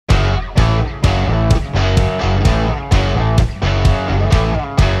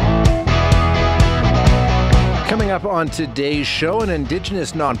up on today's show, an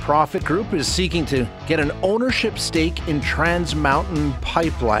Indigenous nonprofit group is seeking to get an ownership stake in Trans Mountain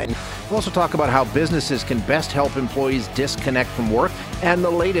Pipeline. We'll also talk about how businesses can best help employees disconnect from work and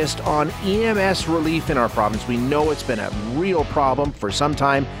the latest on EMS relief in our province. We know it's been a real problem for some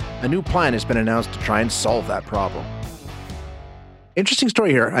time. A new plan has been announced to try and solve that problem. Interesting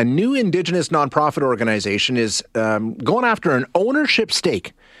story here. A new Indigenous nonprofit organization is going after an ownership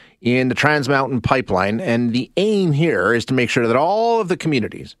stake in the Trans Mountain Pipeline, and the aim here is to make sure that all of the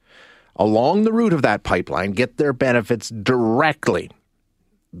communities along the route of that pipeline get their benefits directly.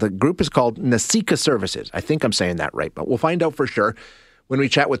 The group is called Nisika Services. I think I'm saying that right, but we'll find out for sure when we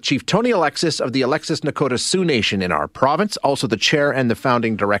chat with Chief Tony Alexis of the Alexis Nakota Sioux Nation in our province, also the chair and the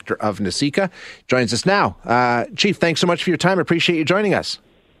founding director of Nisika, joins us now. Chief, thanks so much for your time. I appreciate you joining us.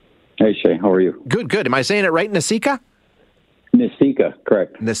 Hey, Shay. How are you? Good. Am I saying it right, Nisika? Nisika,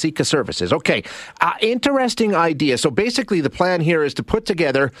 correct. Nisika Services. Okay. Interesting idea. So basically the plan here is to put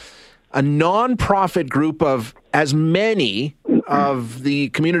together a non-profit group of as many of the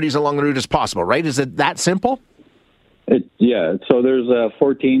communities along the route as possible, right? Is it that simple? Yeah. So there's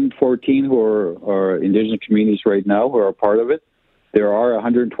 14 who are Indigenous communities right now who are part of it. There are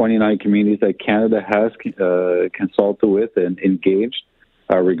 129 communities that Canada has consulted with and engaged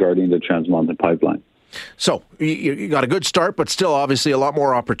regarding the Trans Mountain Pipeline. So you got a good start, but still obviously a lot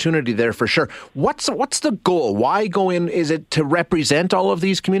more opportunity there for sure. What's the goal? Why go in? Is it to represent all of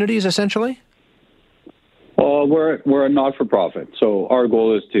these communities essentially? Well, we're a not-for-profit, so our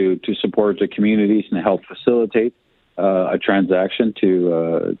goal is to support the communities and help facilitate a transaction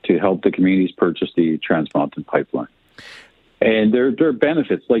to help the communities purchase the Trans Mountain Pipeline. And there are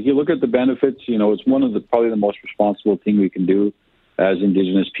benefits. Like you look at the benefits, it's one of probably the most responsible thing we can do as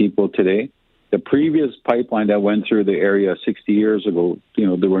Indigenous people today. The previous pipeline that went through the area 60 years ago,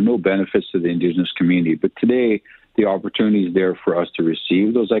 there were no benefits to the Indigenous community. But today, the opportunity is there for us to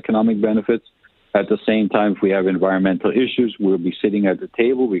receive those economic benefits. At the same time, if we have environmental issues, we'll be sitting at the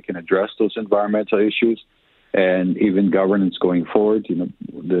table. We can address those environmental issues and even governance going forward.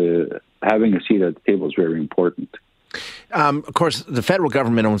 Having a seat at the table is very important. Of course, the federal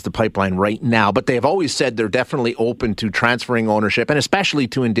government owns the pipeline right now, but they have always said they're definitely open to transferring ownership, and especially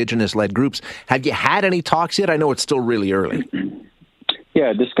to Indigenous-led groups. Have you had any talks yet? I know it's still really early.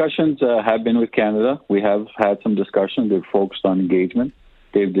 Yeah, discussions have been with Canada. We have had some discussions. They've focused on engagement.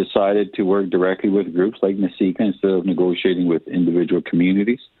 They've decided to work directly with groups like Nisika instead of negotiating with individual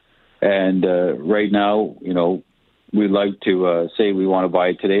communities. And right now, we'd like to say we want to buy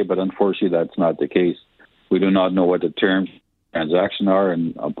it today, but unfortunately that's not the case. We do not know what the terms of the transaction are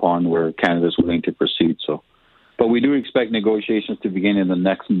and upon where Canada is willing to proceed. But we do expect negotiations to begin in the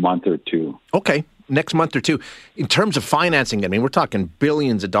next month or two. Okay, next month or two. In terms of financing, we're talking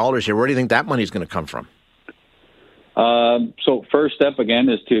billions of dollars here. Where do you think that money is going to come from? So first step, again,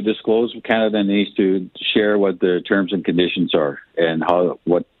 is to disclose. Canada needs to share what the terms and conditions are and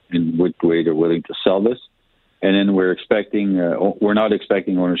in which way they're willing to sell this. And then we're not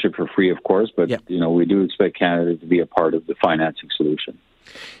expecting ownership for free, of course, but we do expect Canada to be a part of the financing solution.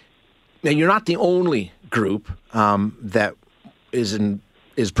 Now, you're not the only group that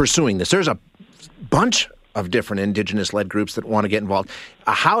is pursuing this. There's a bunch of different Indigenous-led groups that want to get involved.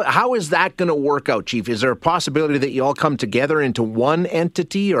 How is that going to work out, Chief? Is there a possibility that you all come together into one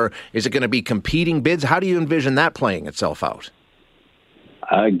entity, or is it going to be competing bids? How do you envision that playing itself out?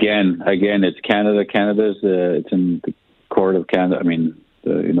 Again, it's Canada. It's in the court of Canada.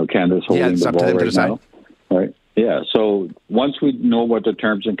 Canada's holding the ball right now. Right. Yeah. So once we know what the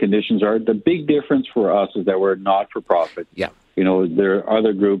terms and conditions are, the big difference for us is that we're not for profit. Yeah. There are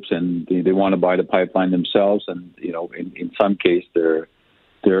other groups, and they want to buy the pipeline themselves, and in some case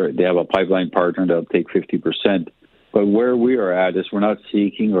they have a pipeline partner that'll take 50%. But where we are at is we're not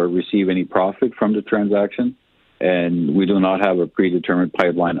seeking or receive any profit from the transaction. And we do not have a predetermined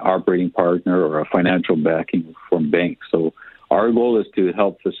pipeline operating partner or a financial backing from banks. So our goal is to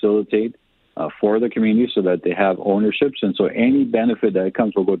help facilitate for the community so that they have ownerships. And so any benefit that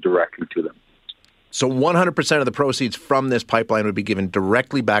comes will go directly to them. So 100% of the proceeds from this pipeline would be given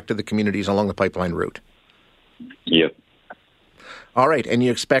directly back to the communities along the pipeline route? Yep. All right. And you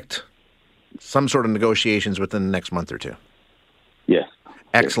expect some sort of negotiations within the next month or two? Yes.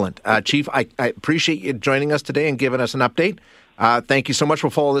 Excellent. Chief, I appreciate you joining us today and giving us an update. Thank you so much. We'll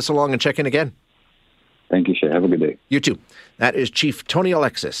follow this along and check in again. Thank you, Shay. Have a good day. You too. That is Chief Tony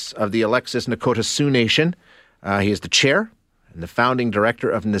Alexis of the Alexis Nakota Sioux Nation. He is the chair and the founding director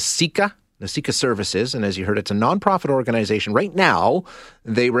of Nisika Services. And as you heard, it's a nonprofit organization. Right now,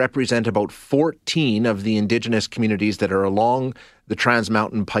 they represent about 14 of the Indigenous communities that are along the Trans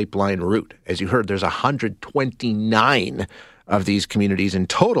Mountain Pipeline route. As you heard, there's 129 of these communities in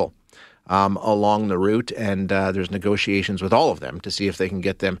total along the route, and there's negotiations with all of them to see if they can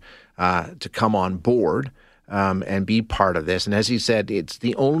get them to come on board and be part of this. And as he said, it's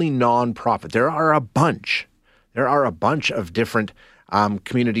the only nonprofit. There are a bunch of different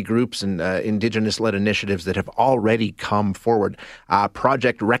community groups and Indigenous-led initiatives that have already come forward.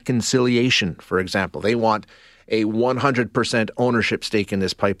 Project Reconciliation, for example, they want a 100% ownership stake in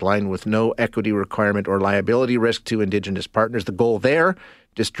this pipeline with no equity requirement or liability risk to Indigenous partners. The goal there,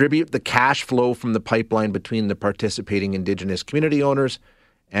 distribute the cash flow from the pipeline between the participating Indigenous community owners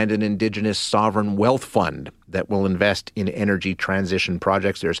and an Indigenous sovereign wealth fund that will invest in energy transition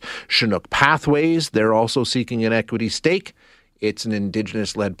projects. There's Chinook Pathways. They're also seeking an equity stake. It's an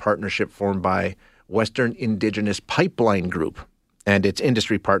Indigenous-led partnership formed by Western Indigenous Pipeline Group and its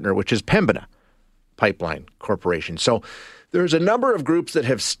industry partner, which is Pembina Pipeline Corporation. So there's a number of groups that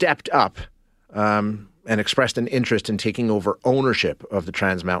have stepped up and expressed an interest in taking over ownership of the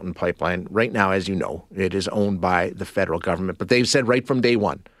Trans Mountain Pipeline. Right now, as you know, it is owned by the federal government, but they've said right from day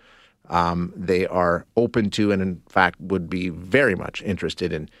one they are open to and, in fact, would be very much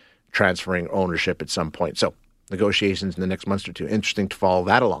interested in transferring ownership at some point. So negotiations in the next month or two. Interesting to follow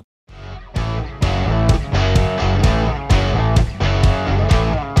that along.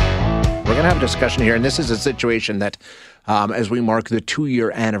 We're going to have a discussion here, and this is a situation that, as we mark the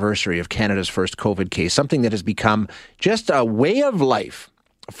 2-year anniversary of Canada's first COVID case, something that has become just a way of life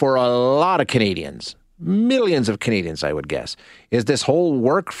for a lot of Canadians, millions of Canadians, I would guess, is this whole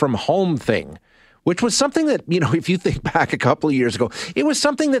work from home thing, which was something that, if you think back a couple of years ago, it was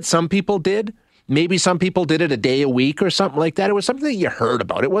something that some people did. Maybe some people did it a day a week or something like that. It was something that you heard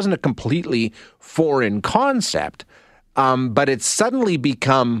about. It wasn't a completely foreign concept, but it's suddenly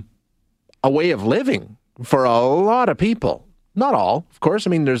become a way of living for a lot of people. Not all, of course.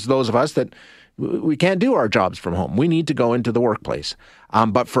 I mean, there's those of us that we can't do our jobs from home. We need to go into the workplace.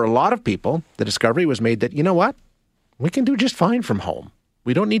 But for a lot of people, the discovery was made that, you know what? We can do just fine from home.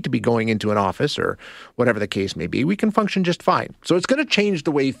 We don't need to be going into an office or whatever the case may be. We can function just fine. So it's going to change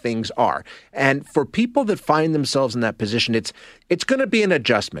the way things are. And for people that find themselves in that position, it's going to be an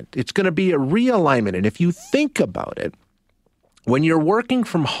adjustment. It's going to be a realignment. And if you think about it, when you're working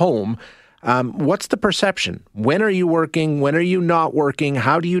from home, what's the perception? When are you working? When are you not working?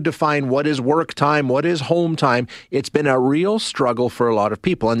 How do you define what is work time? What is home time? It's been a real struggle for a lot of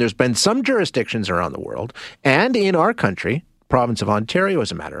people. And there's been some jurisdictions around the world and in our country, province of Ontario, as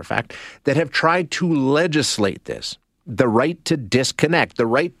a matter of fact, that have tried to legislate this. The right to disconnect, the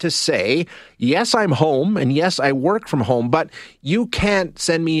right to say, yes, I'm home and yes, I work from home, but you can't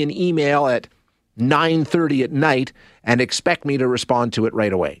send me an email at 9:30 at night and expect me to respond to it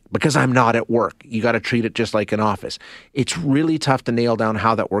right away because I'm not at work. You got to treat it just like an office. It's really tough to nail down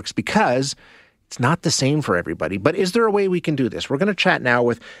how that works because it's not the same for everybody. But is there a way we can do this? We're going to chat now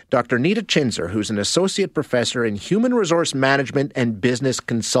with Dr. Nita Chinzer, who's an associate professor in human resource management and business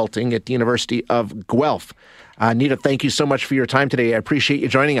consulting at the University of Guelph. Nita, thank you so much for your time today. I appreciate you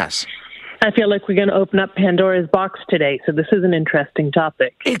joining us. I feel like we're going to open up Pandora's box today, so this is an interesting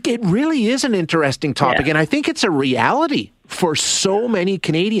topic. It really is an interesting topic, and I think it's a reality for so many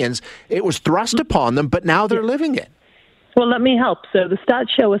Canadians. It was thrust upon them, but now they're living it. Well, let me help. So the stats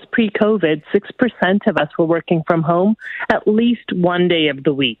show us pre-COVID, 6% of us were working from home at least one day of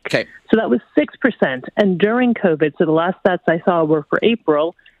the week. Okay. So that was 6%. And during COVID, so the last stats I saw were for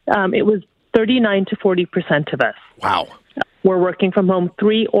April, it was 39 to 40% of us. Wow. We're working from home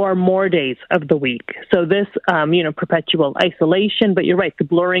 3 or more days of the week. So this, perpetual isolation, but you're right, the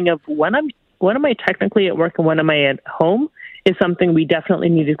blurring of when am I technically at work and when am I at home is something we definitely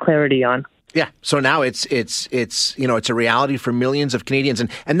needed clarity on. Yeah. So now it's a reality for millions of Canadians.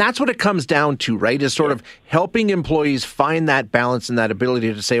 And that's what it comes down to, right, is sort of helping employees find that balance and that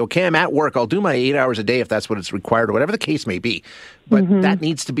ability to say, okay, I'm at work. I'll do my 8 hours a day if that's what it's required or whatever the case may be. But that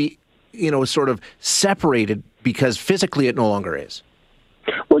needs to be, sort of separated because physically it no longer is.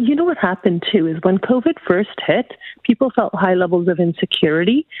 Well, you know what happened, too, is when COVID first hit, people felt high levels of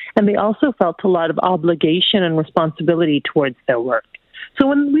insecurity, and they also felt a lot of obligation and responsibility towards their work. So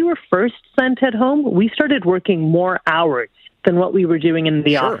when we were first sent at home, we started working more hours than what we were doing in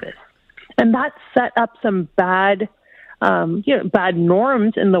the office. And that set up some bad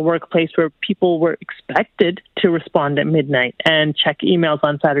norms in the workplace where people were expected to respond at midnight and check emails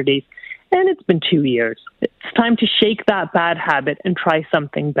on Saturdays. And it's been 2 years. It's time to shake that bad habit and try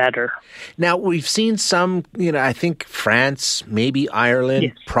something better. Now, we've seen some, I think France, maybe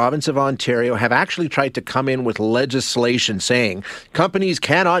Ireland, province of Ontario have actually tried to come in with legislation saying companies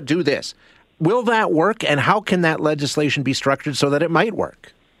cannot do this. Will that work, and how can that legislation be structured so that it might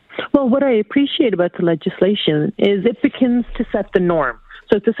work? Well, what I appreciate about the legislation is it begins to set the norm.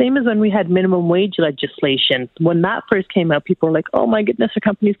 So it's the same as when we had minimum wage legislation. When that first came out, people were like, oh my goodness, are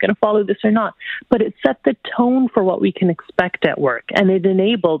companies going to follow this or not? But it set the tone for what we can expect at work. And it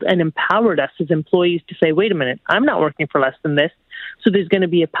enabled and empowered us as employees to say, wait a minute, I'm not working for less than this. So there's going to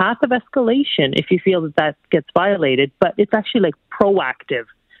be a path of escalation if you feel that that gets violated. But it's actually like proactive.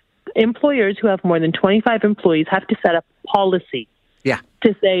 Employers who have more than 25 employees have to set up policy. Yeah.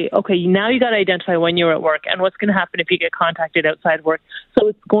 To say, okay, now you got to identify when you're at work and what's going to happen if you get contacted outside work. So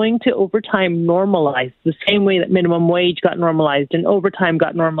it's going to, over time, normalize the same way that minimum wage got normalized and overtime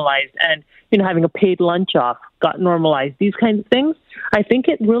got normalized and, having a paid lunch off got normalized. These kinds of things. I think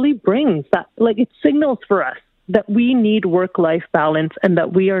it really brings that, it signals for us that we need work-life balance and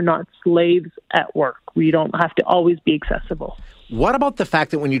that we are not slaves at work. We don't have to always be accessible. What about the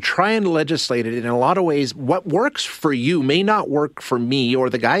fact that when you try and legislate it, in a lot of ways, what works for you may not work for me or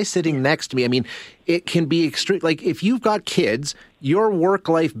the guy sitting next to me? I mean, it can be extreme. Like, if you've got kids, your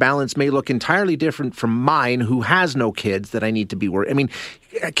work-life balance may look entirely different from mine, who has no kids that I need to be working. I mean,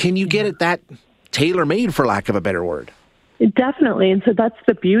 can you get it that tailor-made, for lack of a better word? Definitely. And so that's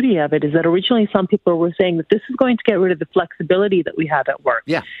the beauty of it, is that originally some people were saying that this is going to get rid of the flexibility that we have at work.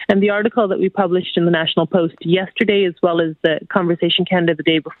 Yeah. And the article that we published in the National Post yesterday, as well as the Conversation Canada the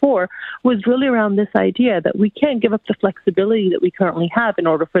day before, was really around this idea that we can't give up the flexibility that we currently have in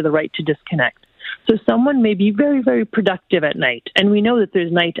order for the right to disconnect. So someone may be very, very productive at night, and we know that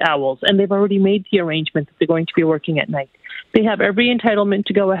there's night owls, and they've already made the arrangement that they're going to be working at night. They have every entitlement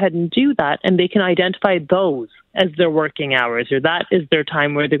to go ahead and do that, and they can identify those as their working hours, or that is their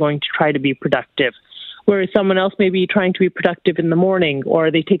time where they're going to try to be productive. Whereas someone else may be trying to be productive in the morning,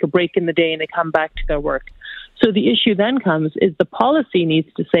 or they take a break in the day and they come back to their work. So the issue then comes is the policy needs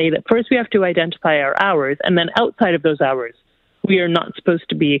to say that first we have to identify our hours, and then outside of those hours, we are not supposed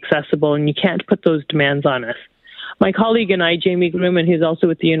to be accessible, and you can't put those demands on us. My colleague and I, Jamie Gruman, who's also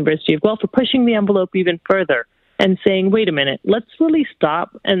at the University of Guelph, are pushing the envelope even further and saying, wait a minute, let's really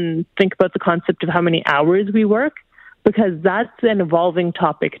stop and think about the concept of how many hours we work, because that's an evolving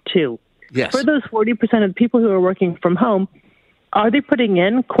topic too. Yes. For those 40% of the people who are working from home, are they putting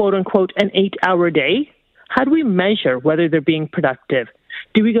in, quote unquote, an 8-hour day? How do we measure whether they're being productive?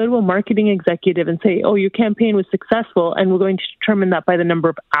 Do we go to a marketing executive and say, oh, your campaign was successful, and we're going to determine that by the number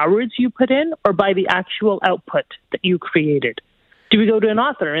of hours you put in or by the actual output that you created? Do we go to an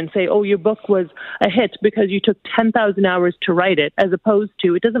author and say, oh, your book was a hit because you took 10,000 hours to write it, as opposed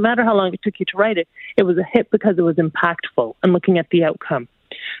to, it doesn't matter how long it took you to write it, it was a hit because it was impactful, and looking at the outcome.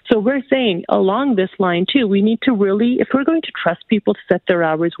 So we're saying along this line, too, we need to really, if we're going to trust people to set their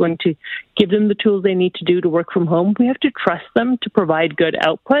hours, when to give them the tools they need to do to work from home, we have to trust them to provide good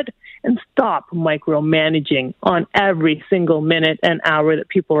output and stop micromanaging on every single minute and hour that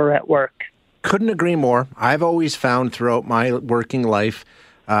people are at work. Couldn't agree more. I've always found throughout my working life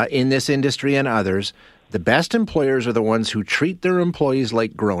in this industry and others, the best employers are the ones who treat their employees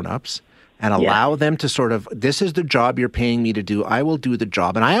like grown-ups and allow them to sort of, this is the job you're paying me to do, I will do the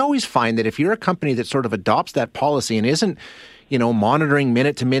job. And I always find that if you're a company that sort of adopts that policy and isn't, monitoring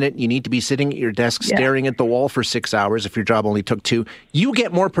minute to minute, you need to be sitting at your desk staring at the wall for 6 hours if your job only took 2, you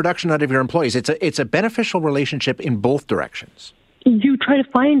get more production out of your employees. It's a beneficial relationship in both directions. You try to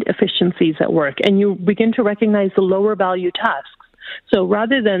find efficiencies at work, and you begin to recognize the lower value tasks. So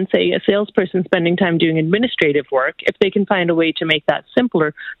rather than, say, a salesperson spending time doing administrative work, if they can find a way to make that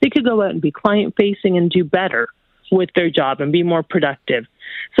simpler, they could go out and be client-facing and do better with their job and be more productive.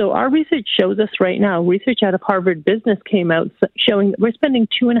 So our research shows us right now, research out of Harvard Business came out showing that we're spending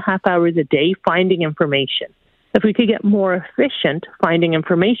 2.5 hours a day finding information. If we could get more efficient finding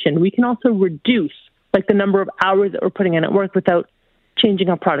information, we can also reduce the number of hours that we're putting in at work without changing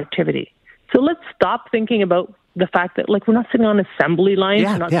our productivity. So let's stop thinking about the fact that we're not sitting on assembly lines,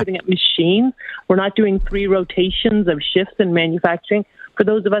 we're not sitting at machines, we're not doing 3 rotations of shifts in manufacturing for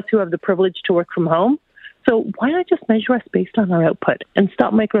those of us who have the privilege to work from home. So why not just measure us based on our output and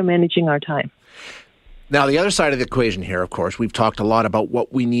stop micromanaging our time? Now, the other side of the equation here, of course, we've talked a lot about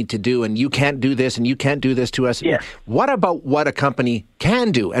what we need to do, and you can't do this, and you can't do this to us. Yeah. What about what a company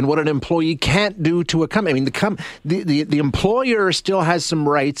can do, and what an employee can't do to a company? I mean, the employer still has some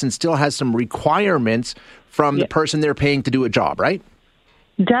rights and still has some requirements from the person they're paying to do a job, right?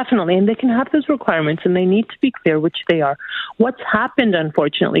 Definitely, and they can have those requirements, and they need to be clear which they are. What's happened,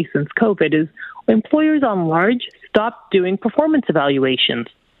 unfortunately, since COVID is employers on large stopped doing performance evaluations.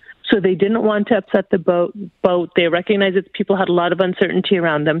 So they didn't want to upset the boat. They recognize that people had a lot of uncertainty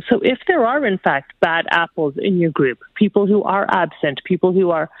around them. So if there are, in fact, bad apples in your group, people who are absent, people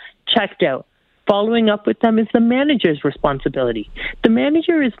who are checked out, Following up with them is the manager's responsibility. The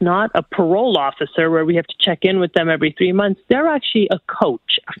manager is not a parole officer where we have to check in with them every 3 months. They're actually a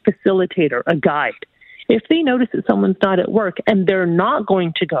coach, a facilitator, a guide. If they notice that someone's not at work and they're not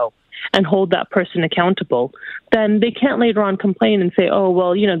going to go and hold that person accountable, then they can't later on complain and say, oh,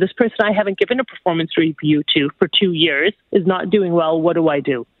 well, this person I haven't given a performance review to for 2 years is not doing well. What do I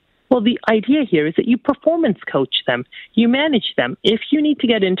do? Well, the idea here is that you performance coach them, you manage them. If you need to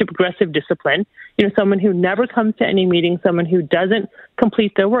get into progressive discipline, someone who never comes to any meeting, someone who doesn't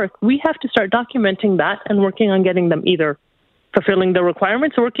complete their work, we have to start documenting that and working on getting them either fulfilling the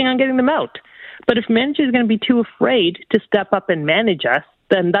requirements or working on getting them out. But if manager is going to be too afraid to step up and manage us,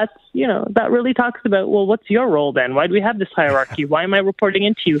 then that's, that really talks about, well, what's your role then? Why do we have this hierarchy? Why am I reporting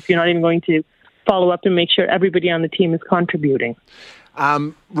into you if you're not even going to follow up and make sure everybody on the team is contributing?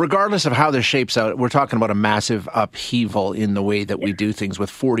 Regardless of how this shapes out, we're talking about a massive upheaval in the way that we do things with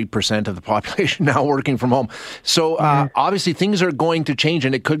 40% of the population now working from home. So obviously things are going to change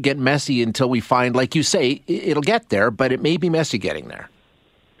and it could get messy until we find, like you say, it'll get there, but it may be messy getting there.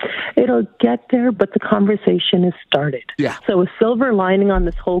 It'll get there, but the conversation has started. Yeah. So a silver lining on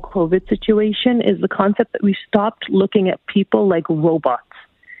this whole COVID situation is the concept that we stopped looking at people like robots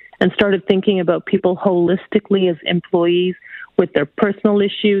and started thinking about people holistically as employees with their personal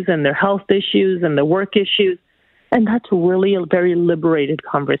issues and their health issues and their work issues. And that's really a very liberated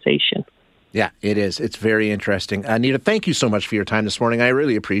conversation. Yeah, it is. It's very interesting. Nita, thank you so much for your time this morning. I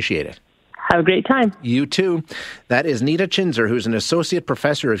really appreciate it. Have a great time. You too. That is Nita Chinzer, who's an associate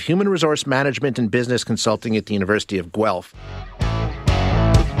professor of human resource management and business consulting at the University of Guelph.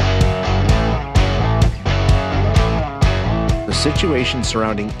 The situation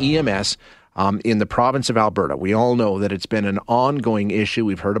surrounding EMS in the province of Alberta. We all know that it's been an ongoing issue.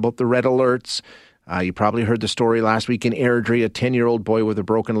 We've heard about the red alerts. You probably heard the story last week in Airdrie. A 10-year-old boy with a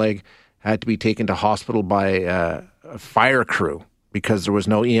broken leg had to be taken to hospital by a fire crew because there was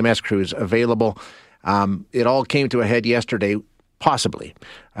no EMS crews available. It all came to a head yesterday, possibly.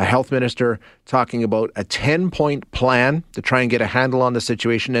 A health minister talking about a 10-point plan to try and get a handle on the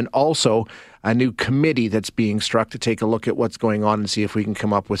situation, and also a new committee that's being struck to take a look at what's going on and see if we can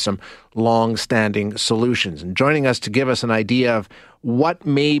come up with some long-standing solutions. And joining us to give us an idea of what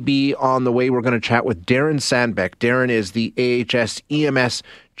may be on the way, we're going to chat with Darren Sandbeck. Darren is the AHS EMS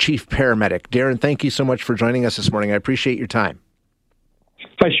Chief Paramedic. Darren, thank you so much for joining us this morning. I appreciate your time.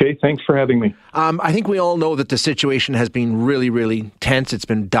 Hi, Shay. Thanks for having me. I think we all know that the situation has been really, really tense. It's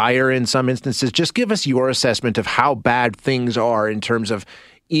been dire in some instances. Just give us your assessment of how bad things are in terms of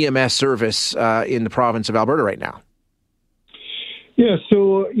EMS service in the province of Alberta right now. Yeah,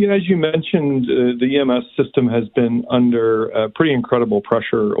 so as you mentioned, the EMS system has been under pretty incredible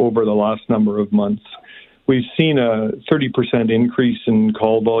pressure over the last number of months. We've seen a 30% increase in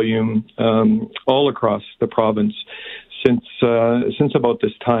call volume all across the province since about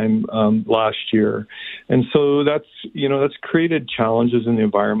this time last year, and so that's created challenges in the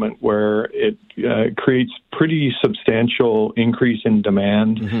environment where it creates pretty substantial increase in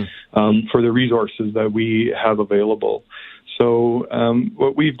demand for the resources that we have available. So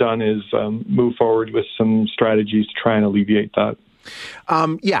what we've done is move forward with some strategies to try and alleviate that.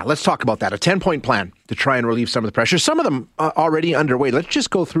 Let's talk about that. A 10-point plan to try and relieve some of the pressure. Some of them already underway. Let's just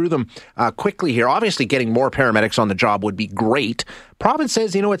go through them quickly here. Obviously, getting more paramedics on the job would be great. Province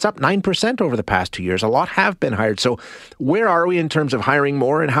says, it's up 9% over the past 2 years. A lot have been hired. So where are we in terms of hiring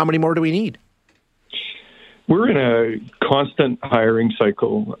more, and how many more do we need? We're in a constant hiring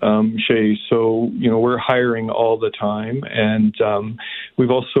cycle, Shay. So, we're hiring all the time. And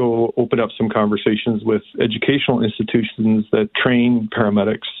we've also opened up some conversations with educational institutions that train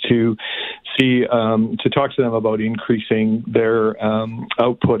paramedics to to talk to them about increasing their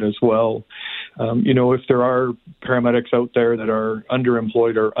output as well. If there are paramedics out there that are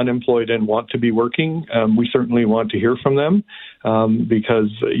underemployed or unemployed and want to be working, we certainly want to hear from them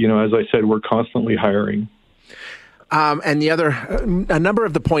because, as I said, we're constantly hiring. And a number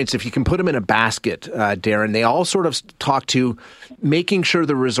of the points, if you can put them in a basket, Darren, they all sort of talk to making sure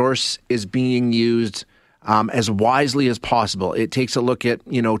the resource is being used as wisely as possible. It takes a look at,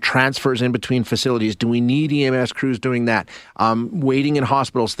 transfers in between facilities. Do we need EMS crews doing that? Waiting in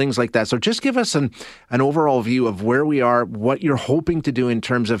hospitals, things like that. So just give us an overall view of where we are, what you're hoping to do in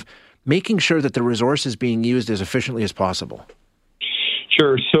terms of making sure that the resource is being used as efficiently as possible.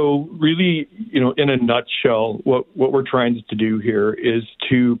 Sure. So really, in a nutshell, what we're trying to do here is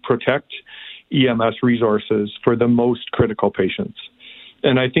to protect EMS resources for the most critical patients.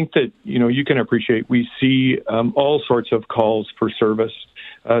 And I think that, you can appreciate we see all sorts of calls for service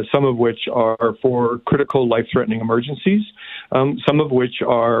some of which are for critical life-threatening emergencies, some of which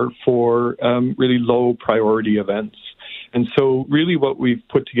are for really low-priority events. And so really what we've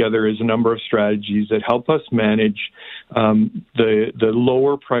put together is a number of strategies that help us manage the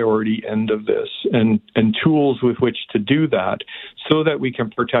lower priority end of this and tools with which to do that so that we can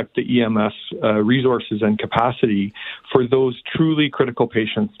protect the EMS resources and capacity for those truly critical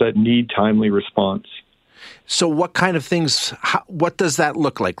patients that need timely response. So what kind of things, what does that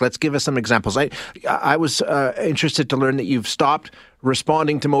look like? Let's give us some examples. I was interested to learn that you've stopped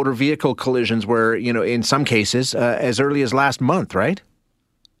responding to motor vehicle collisions where, in some cases, as early as last month, right?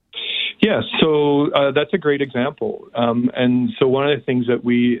 Yes, so that's a great example. And so one of the things that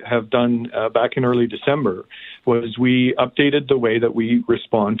we have done back in early December was we updated the way that we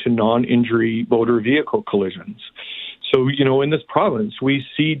respond to non-injury motor vehicle collisions. So, in this province, we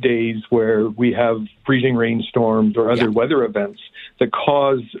see days where we have freezing rainstorms or other weather events that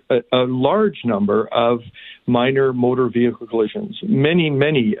cause a large number of minor motor vehicle collisions,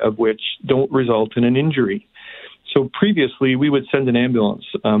 many of which don't result in an injury. So previously, we would send an ambulance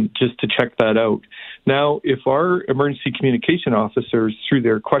just to check that out. Now, if our emergency communication officers, through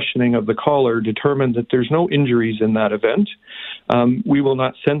their questioning of the caller, determine that there's no injuries in that event, we will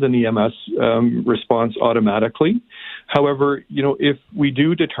not send an EMS response automatically. However, if we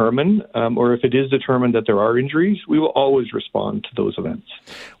do determine, or if it is determined that there are injuries, we will always respond to those events.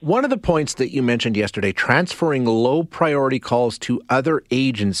 One of the points that you mentioned yesterday, transferring low priority calls to other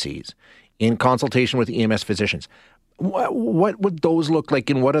agencies in consultation with EMS physicians. What would those look like,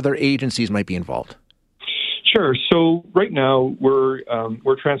 and what other agencies might be involved? Sure. So right now we're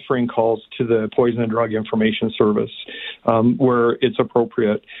transferring calls to the Poison and Drug Information Service where it's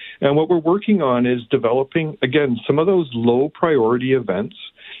appropriate. And what we're working on is developing, again, some of those low priority events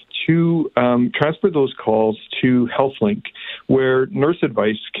to transfer those calls to HealthLink, where nurse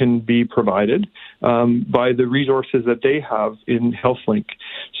advice can be provided by the resources that they have in HealthLink.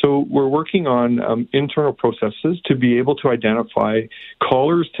 So we're working on internal processes to be able to identify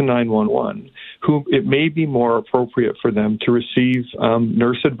callers to 911 who it may be more appropriate for them to receive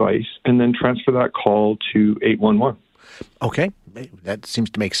nurse advice and then transfer that call to 811. Okay, that seems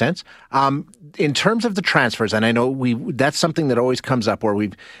to make sense. In terms of the transfers, and I know that's something that always comes up where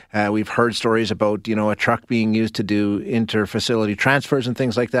we've heard stories about, a truck being used to do inter-facility transfers and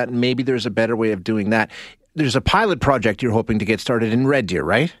things like that, and maybe there's a better way of doing that. There's a pilot project you're hoping to get started in Red Deer,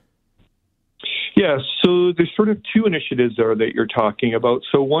 right? Yeah, so there's sort of two initiatives there that you're talking about.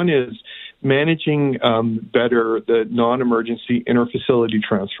 So one is managing better the non-emergency inter-facility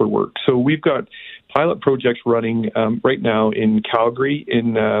transfer work. So we've got pilot projects running right now in Calgary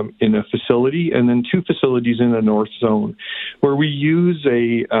in a facility, and then two facilities in the North Zone, where we use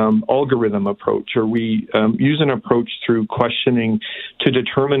a algorithm approach, or we use an approach through questioning to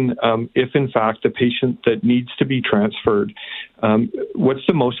determine if, in fact, the patient that needs to be transferred, what's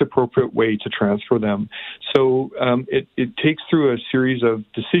the most appropriate way to transfer them. So it takes through a series of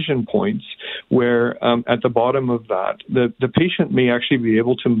decision points where at the bottom of that, the patient may actually be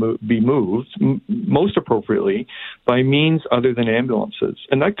able to be moved most appropriately by means other than ambulances.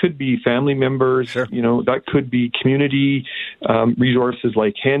 And that could be family members, sure. That could be community resources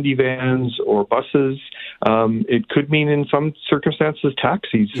like handy vans or buses. It could mean in some circumstances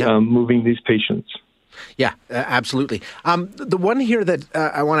taxis moving these patients. Yeah, absolutely. The one here that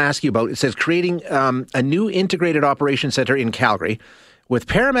I want to ask you about, it says creating a new integrated operations center in Calgary with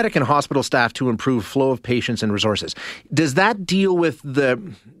paramedic and hospital staff to improve flow of patients and resources. Does that deal with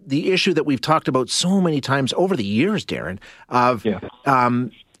the issue that we've talked about so many times over the years, Darren, of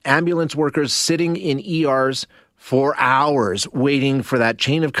ambulance workers sitting in ERs for hours waiting for that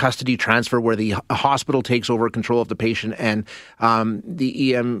chain of custody transfer where the hospital takes over control of the patient and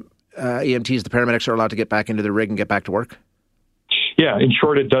the EMTs, the paramedics, are allowed to get back into the rig and get back to work? Yeah, in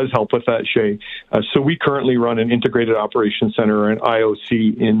short, it does help with that, Shay. So we currently run an integrated operations center, an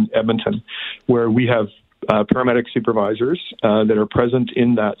IOC, in Edmonton, where we have paramedic supervisors that are present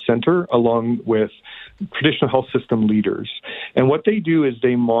in that center, along with traditional health system leaders. And what they do is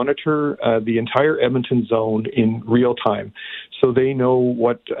they monitor the entire Edmonton zone in real time. So they know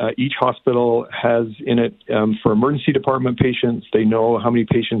what each hospital has in it for emergency department patients. They know how many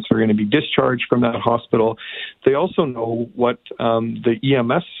patients are going to be discharged from that hospital. They also know what the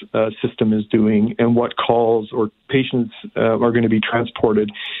EMS system is doing and what calls or patients are going to be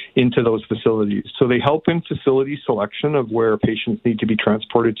transported into those facilities. So they help in facility selection of where patients need to be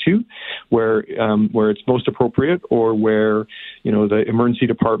transported to, where it's most appropriate, or where the emergency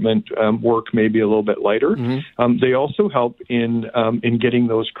department work may be a little bit lighter. Mm-hmm. They also help in getting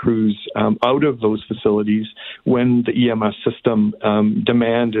those crews out of those facilities when the EMS system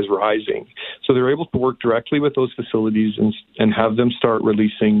demand is rising. So they're able to work directly with those facilities and have them start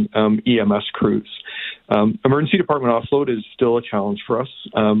releasing EMS crews. Emergency department offload is still a challenge for us.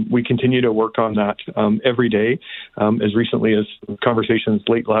 We continue to work on that every day, as recently as conversations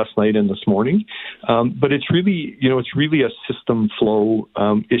late last night and this morning. But it's really a system flow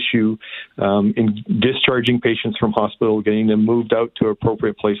issue in discharging patients from hospital, getting them moved out to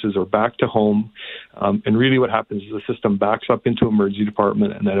appropriate places or back to home. And really what happens is the system backs up into emergency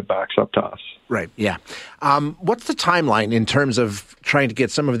department and then it backs up to us. Right. Yeah. What's the timeline in terms of trying to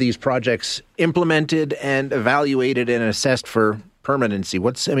get some of these projects implemented and evaluated and assessed for permanency?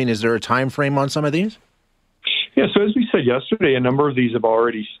 Is there a time frame on some of these? Yeah, so as we said yesterday, a number of these have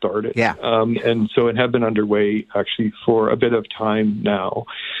already started. Yeah. And so it have been underway actually for a bit of time now.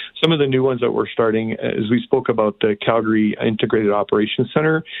 Some of the new ones that we're starting, as we spoke about the Calgary Integrated Operations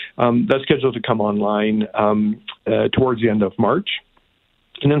Center, that's scheduled to come online towards the end of March.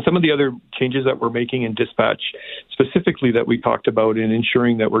 And then some of the other changes that we're making in dispatch, specifically that we talked about in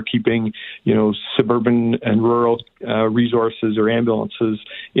ensuring that we're keeping, suburban and rural resources or ambulances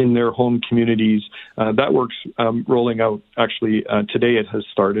in their home communities, that work's rolling out. Actually, today it has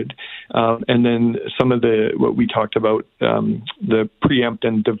started. And then some of what we talked about, the preempt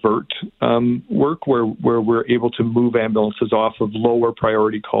and divert work, where we're able to move ambulances off of lower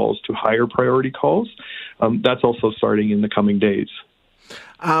priority calls to higher priority calls, that's also starting in the coming days.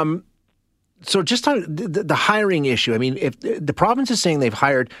 So just on the hiring issue, if the province is saying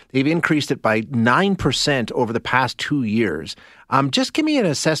they've increased it by 9% over the past 2 years. Just give me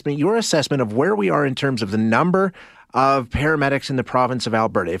your assessment of where we are in terms of the number of paramedics in the province of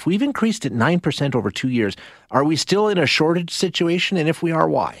Alberta. If we've increased it 9% over 2 years, are we still in a shortage situation? And if we are,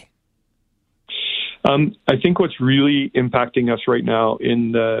 why? I think what's really impacting us right now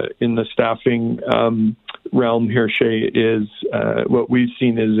in the staffing realm here, Shay, is what we've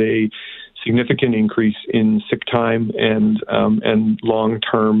seen is a significant increase in sick time and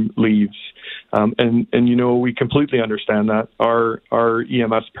long-term leaves. We completely understand that. Our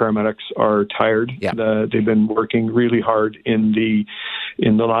EMS paramedics are tired. Yeah. They've been working really hard in the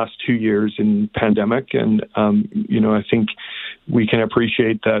last 2 years in pandemic, and I think we can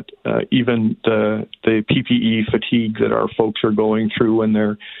appreciate that even the PPE fatigue that our folks are going through when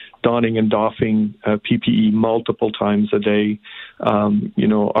they're donning and doffing PPE multiple times a day.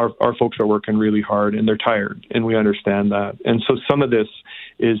 Our folks are working really hard and they're tired, and we understand that. And so some of this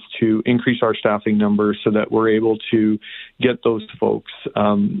is to increase our staffing numbers so that we're able to get those folks,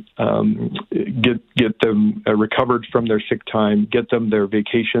 get them recovered from their sick time, get them their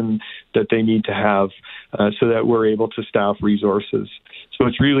vacation that they need to have, so that we're able to staff resources. So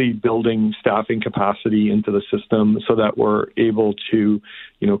it's really building staffing capacity into the system so that we're able to,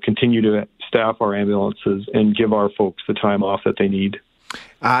 continue to staff our ambulances and give our folks the time off that they need.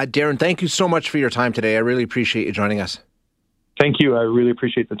 Darren, thank you so much for your time today. I really appreciate you joining us. Thank you. I really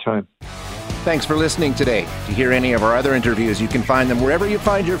appreciate the time. Thanks for listening today. To hear any of our other interviews, you can find them wherever you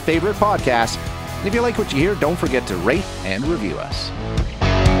find your favorite podcasts. And if you like what you hear, don't forget to rate and review us.